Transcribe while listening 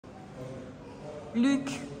Luc,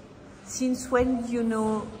 since when do you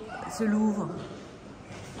know the Louvre?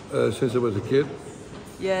 Since I was a kid.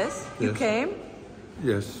 Yes, you Yes. came?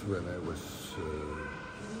 Yes, when I was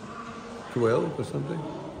 12 or something.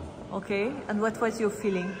 Okay, and what was your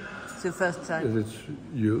feeling the first time? It's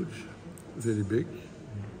huge, very big.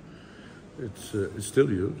 It's still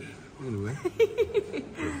huge, in a way.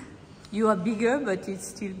 You are bigger, but it's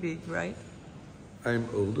still big, right? I'm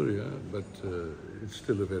older, yeah, but it's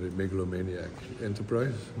still a very megalomaniac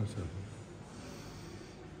enterprise. So.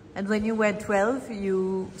 And when you were 12,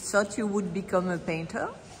 you thought you would become a painter?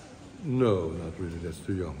 No, not really, that's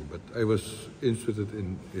too young. But I was interested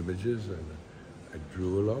in images and I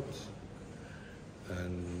drew a lot.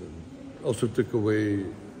 And also took away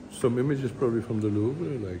some images probably from the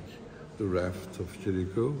Louvre, like the raft of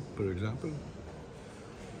Jericho, for example,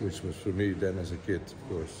 which was for me then as a kid, of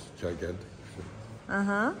course, gigantic. So.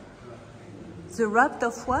 Uh-huh. The raft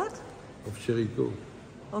of what? Of Jericho.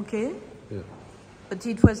 Okay. Yeah. But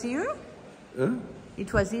it was here? Huh?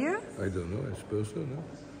 It was here? I don't know, I suppose so, no?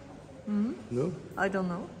 Mm-hmm. No? I don't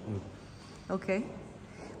know. No. Okay.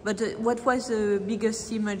 But what was the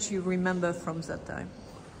biggest image you remember from that time?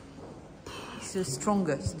 It's the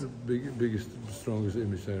strongest. The biggest, strongest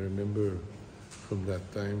image I remember from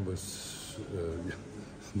that time was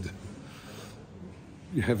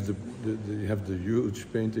you have the huge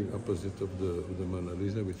painting opposite of the Mona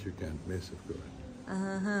Lisa, which you can't miss, of course.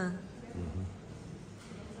 Uh-huh. Mm-hmm.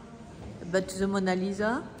 But the Mona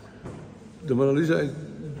Lisa? The Mona Lisa,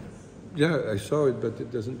 I saw it, but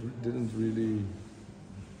it didn't really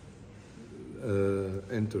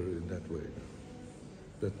enter in that way.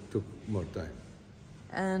 That took more time.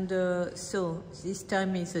 And so this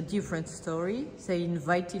time is a different story. They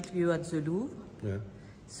invited you at the Louvre. Yeah.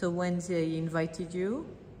 So when they invited you,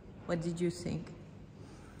 what did you think?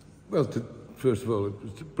 Well, first of all, it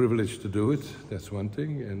was a privilege to do it. That's one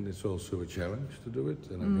thing, and it's also a challenge to do it.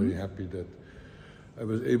 And I'm very happy that I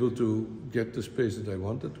was able to get the space that I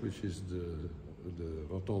wanted, which is the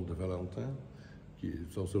Rotonde de Valentin.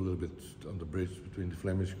 It's also a little bit on the bridge between the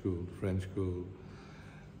Flemish school, the French school,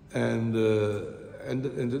 and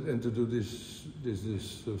to do this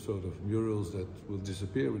sort of murals that will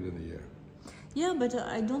disappear within a year. Yeah, but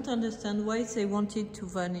I don't understand why they wanted to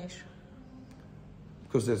vanish.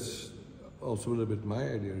 Because that's also a little bit my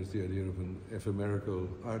idea, is the idea of an ephemerical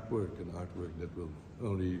artwork, an artwork that will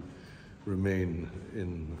only remain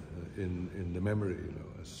in the memory. You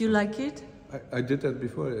know. You like it? I did that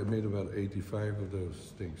before. I made about 85 of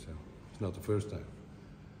those things. So it's not the first time.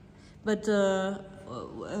 But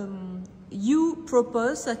you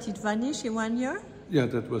proposed that it vanish in 1 year? Yeah,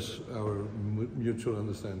 that was our mutual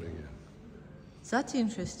understanding. Yeah. That's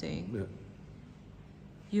interesting.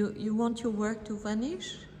 Yeah. You want your work to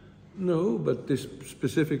vanish? No, but this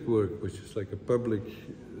specific work, which is like a public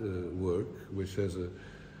work, which has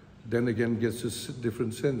then again gets a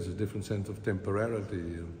different sense of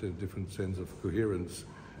temporality, a different sense of coherence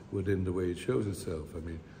within the way it shows itself. I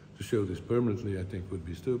mean, to show this permanently, I think, would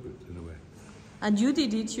be stupid in a way. And you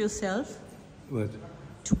did it yourself? What?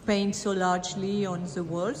 To paint so largely on the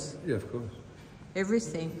walls? Yeah, of course.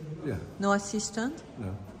 Everything? Yeah. No assistant?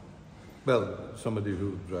 No. Well, somebody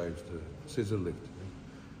who drives the scissor lift.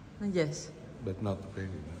 Yes. But not the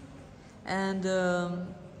painting. No. And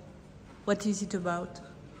what is it about?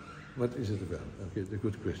 What is it about? Okay, a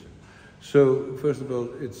good question. So, first of all,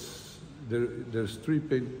 there's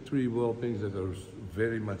three wall paintings that are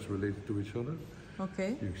very much related to each other.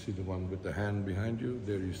 Okay. You see the one with the hand behind you.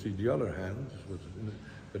 There you see the other hand,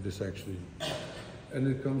 but this actually, and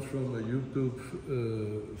it comes from a YouTube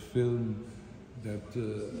film that,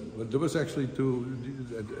 but there was actually two,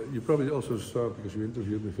 you probably also saw, because you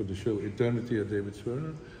interviewed me for the show, Eternity at David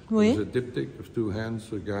Swerner. Oui. There's a diptych of two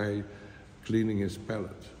hands, a guy cleaning his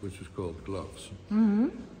palette, which is called Gloves. Mm-hmm.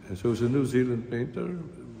 And so he's a New Zealand painter,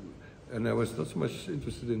 and I was not so much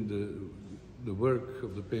interested in the work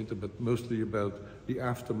of the painter, but mostly about the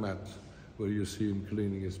aftermath, where you see him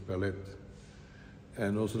cleaning his palette,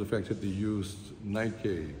 and also the fact that he used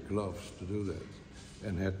Nike gloves to do that,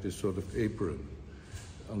 and had this sort of apron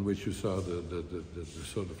on which you saw the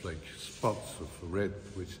sort of like spots of red,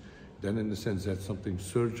 which then in a sense had something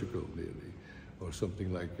surgical nearly, or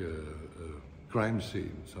something like a crime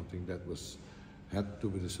scene, something that had to do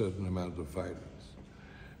with a certain amount of violence.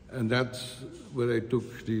 And that's where I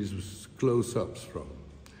took these close-ups from.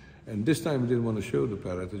 And this time I didn't want to show the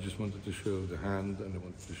palette, I just wanted to show the hand, and I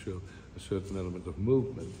wanted to show a certain element of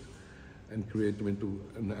movement and create them into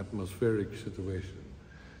an atmospheric situation.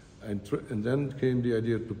 And then came the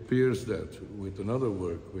idea to pierce that with another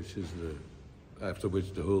work, which is after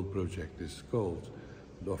which the whole project is called,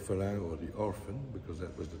 Orphelin or the Orphan, because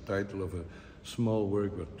that was the title of a small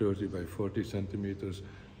work of 30 by 40 centimeters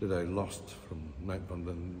that I lost from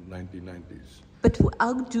the 1990s. But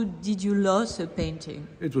how did you lose a painting?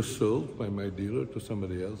 It was sold by my dealer to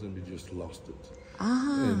somebody else, and we just lost it.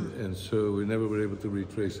 Ah. And so we never were able to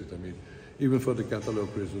retrace it. I mean, even for the Catalogue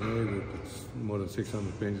Raisonné, it's more than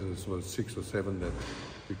 600 paintings, there was 6 or 7 that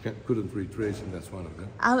we couldn't retrace, and that's one of them.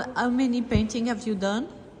 How many paintings have you done?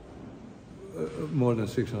 More than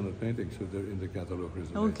 600 paintings in the Catalogue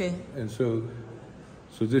Raisonné. Okay. And so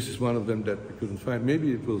this is one of them that we couldn't find.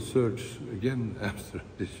 Maybe it will search again after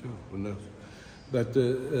this show, who knows. But,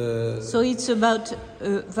 so it's about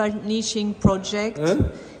a vanishing project? Huh?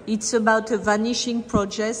 It's about a vanishing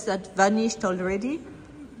project that vanished already?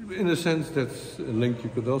 In a sense, that's a link you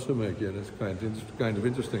could also make. Yeah, that's kind of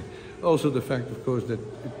interesting. Also, the fact, of course, that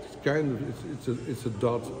it's a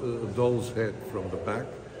doll's head from the back,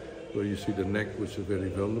 where you see the neck, which is very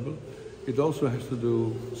vulnerable. It also has to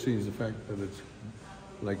do, sees the fact that it's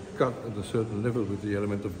like cut at a certain level with the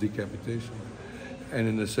element of decapitation. And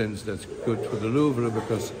in a sense, that's good for the Louvre,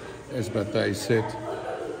 because, as Bataille said,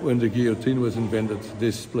 when the guillotine was invented,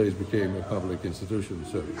 this place became a public institution.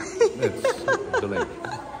 So that's the link.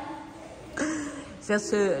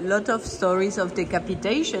 There's a lot of stories of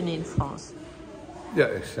decapitation in France. Yeah,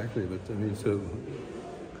 exactly. But I mean, so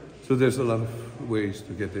there's a lot of ways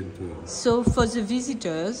to get into it. So for the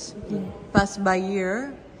visitors who pass by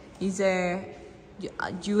here, do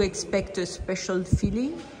you expect a special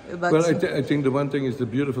feeling about? Well, I think the one thing is, the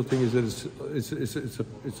beautiful thing is that it's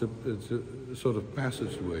a sort of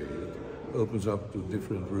passageway. It opens up to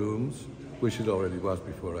different rooms, which it already was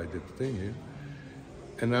before I did the thing here.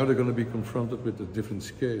 And now they're going to be confronted with a different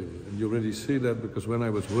scale. And you already see that, because when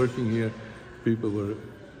I was working here, people were,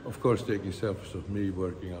 of course, taking selfies of me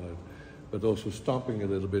working on it, but also stopping a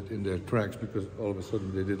little bit in their tracks, because all of a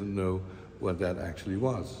sudden they didn't know what that actually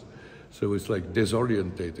was. So it's like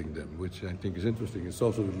disorientating them, which I think is interesting. It's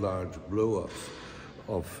also large blow-ups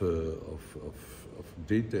of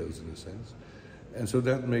details, in a sense. And so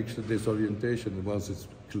that makes the disorientation, once it's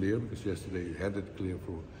clear, because yesterday you had it clear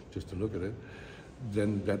for just to look at it,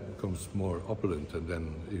 then that becomes more opulent and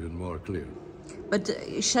then even more clear. But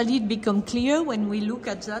shall it become clear when we look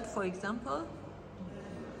at that, for example?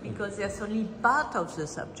 Because there's only part of the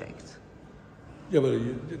subject. Yeah, but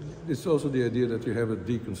it's also the idea that you have a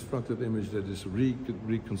deconstructed image that is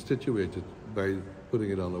reconstituted by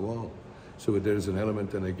putting it on the wall. So there is an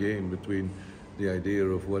element and a game between the idea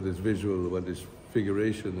of what is visual, what is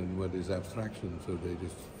figuration, and what is abstraction. So they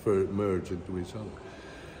just merge into each other.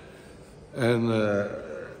 And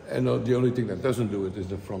the only thing that doesn't do it is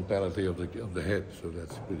the frontality of the head. So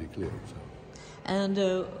that's pretty clear. So. And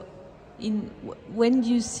when do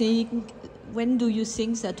you think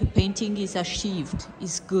that a painting is achieved,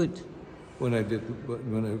 is good? When I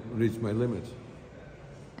reached my limit.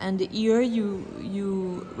 And here you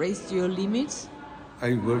raised your limits?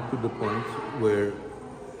 I worked to the point where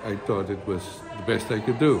I thought it was the best I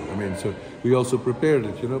could do. I mean, so we also prepared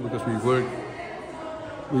it, because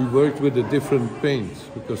we worked with a different paints,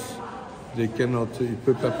 because they cannot, ils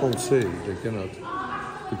peuvent pas poncer, they cannot,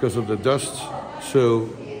 because of the dust. So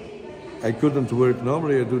I couldn't work.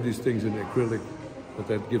 Normally I do these things in acrylic, but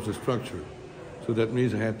that gives a structure. So that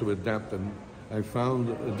means I had to adapt, and I found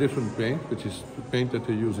a different paint, which is the paint that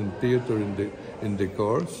they use in theater, in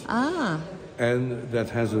decors. Ah. And that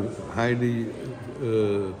has a highly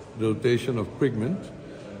rotation of pigment,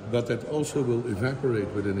 but that also will evaporate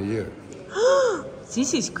within a year.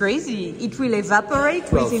 This is crazy. It will evaporate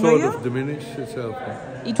within a year? Sort of diminish itself.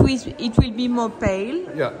 It will be more pale?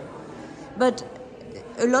 Yeah. But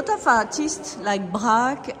a lot of artists like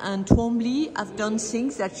Braque and Twombly have done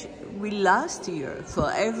things that will last here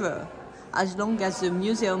forever, as long as the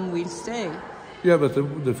museum will stay. Yeah, but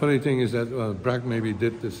the funny thing is that Braque maybe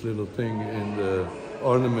did this little thing in the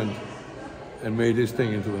ornament and made this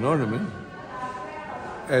thing into an ornament.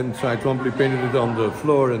 And so I Twombly painted it on the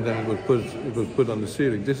floor, and then it was put on the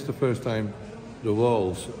ceiling. This is the first time the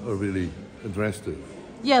walls are really addressed to.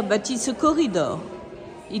 Yeah, but it's a corridor.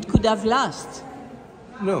 It could have lasted.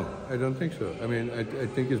 No, I don't think so. I mean, I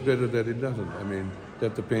think it's better that it doesn't. I mean,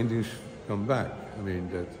 that the paintings come back. I mean,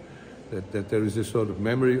 that there is this sort of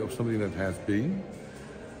memory of something that has been.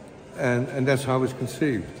 And that's how it's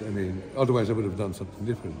conceived. I mean, otherwise I would have done something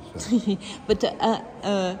different. So. But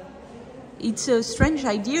it's a strange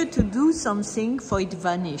idea to do something for it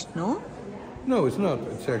vanished, no? No, it's not.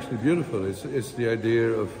 It's actually beautiful. It's the idea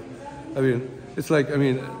of, I mean, it's like, I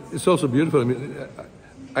mean, it's also beautiful. I mean,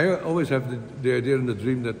 I always have the idea and the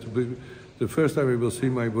dream that the first time we will see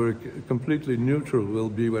my work completely neutral will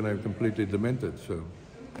be when I'm completely demented. So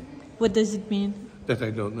What does it mean? That I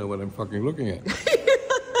don't know what I'm fucking looking at.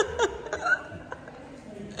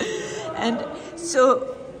 And so,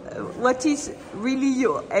 what is really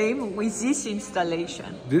your aim with this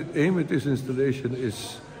installation? The aim of this installation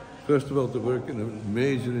is, first of all, to work in a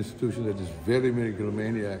major institution that is very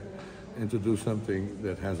megalomaniac and to do something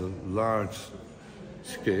that has a large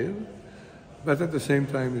scale, but at the same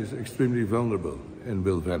time is extremely vulnerable and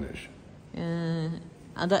will vanish. And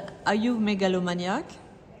are you megalomaniac?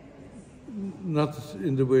 Not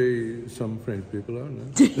in the way some French people are, no?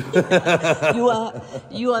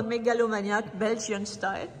 You are megalomaniac Belgian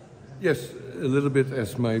style? Yes, a little bit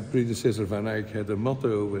as my predecessor Van Eyck had a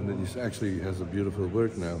motto, and he actually has a beautiful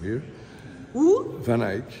work now here. Who? Van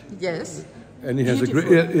Eyck. Yes. And he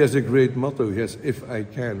has a great motto. He has "If I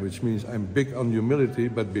Can," which means I'm big on humility,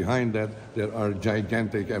 but behind that there are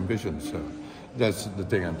gigantic ambitions. So that's the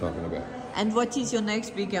thing I'm talking about. And what is your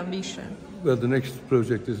next big ambition? Well, the next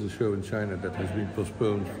project is a show in China that has been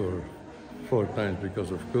postponed for 4 times because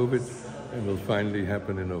of COVID, and will finally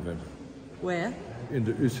happen in November. Where? In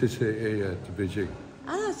the UCCA at Beijing.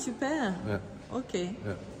 Ah, super. Yeah. Okay.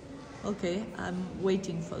 Yeah. Okay, I'm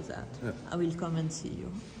waiting for that. Yeah. I will come and see you.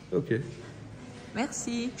 Okay.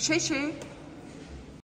 Merci. Chez.